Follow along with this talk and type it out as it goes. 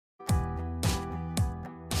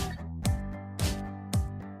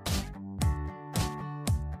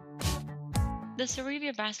The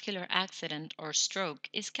cerebrovascular accident or stroke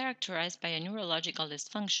is characterized by a neurological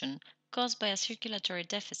dysfunction caused by a circulatory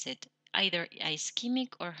deficit, either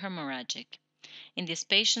ischemic or hemorrhagic. In these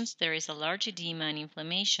patients, there is a large edema and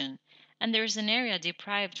inflammation, and there is an area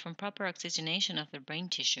deprived from proper oxygenation of the brain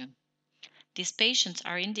tissue. These patients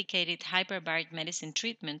are indicated hyperbaric medicine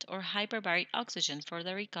treatment or hyperbaric oxygen for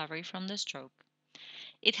the recovery from the stroke.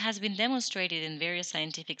 It has been demonstrated in various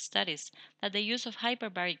scientific studies that the use of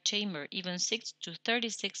hyperbaric chamber even 6 to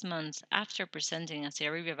 36 months after presenting a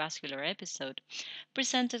cerebrovascular episode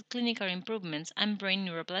presented clinical improvements and brain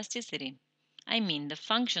neuroplasticity. I mean, the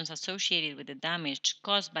functions associated with the damage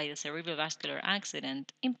caused by the cerebrovascular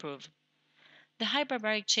accident improve. The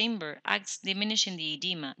hyperbaric chamber acts diminishing the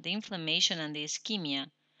edema, the inflammation, and the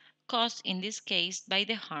ischemia caused in this case by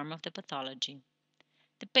the harm of the pathology.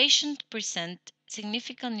 The patient present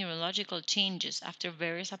significant neurological changes after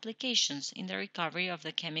various applications in the recovery of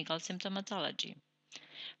the chemical symptomatology.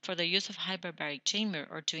 For the use of hyperbaric chamber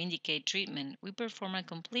or to indicate treatment, we perform a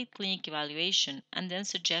complete clinic evaluation and then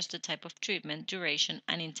suggest the type of treatment, duration,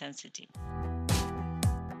 and intensity.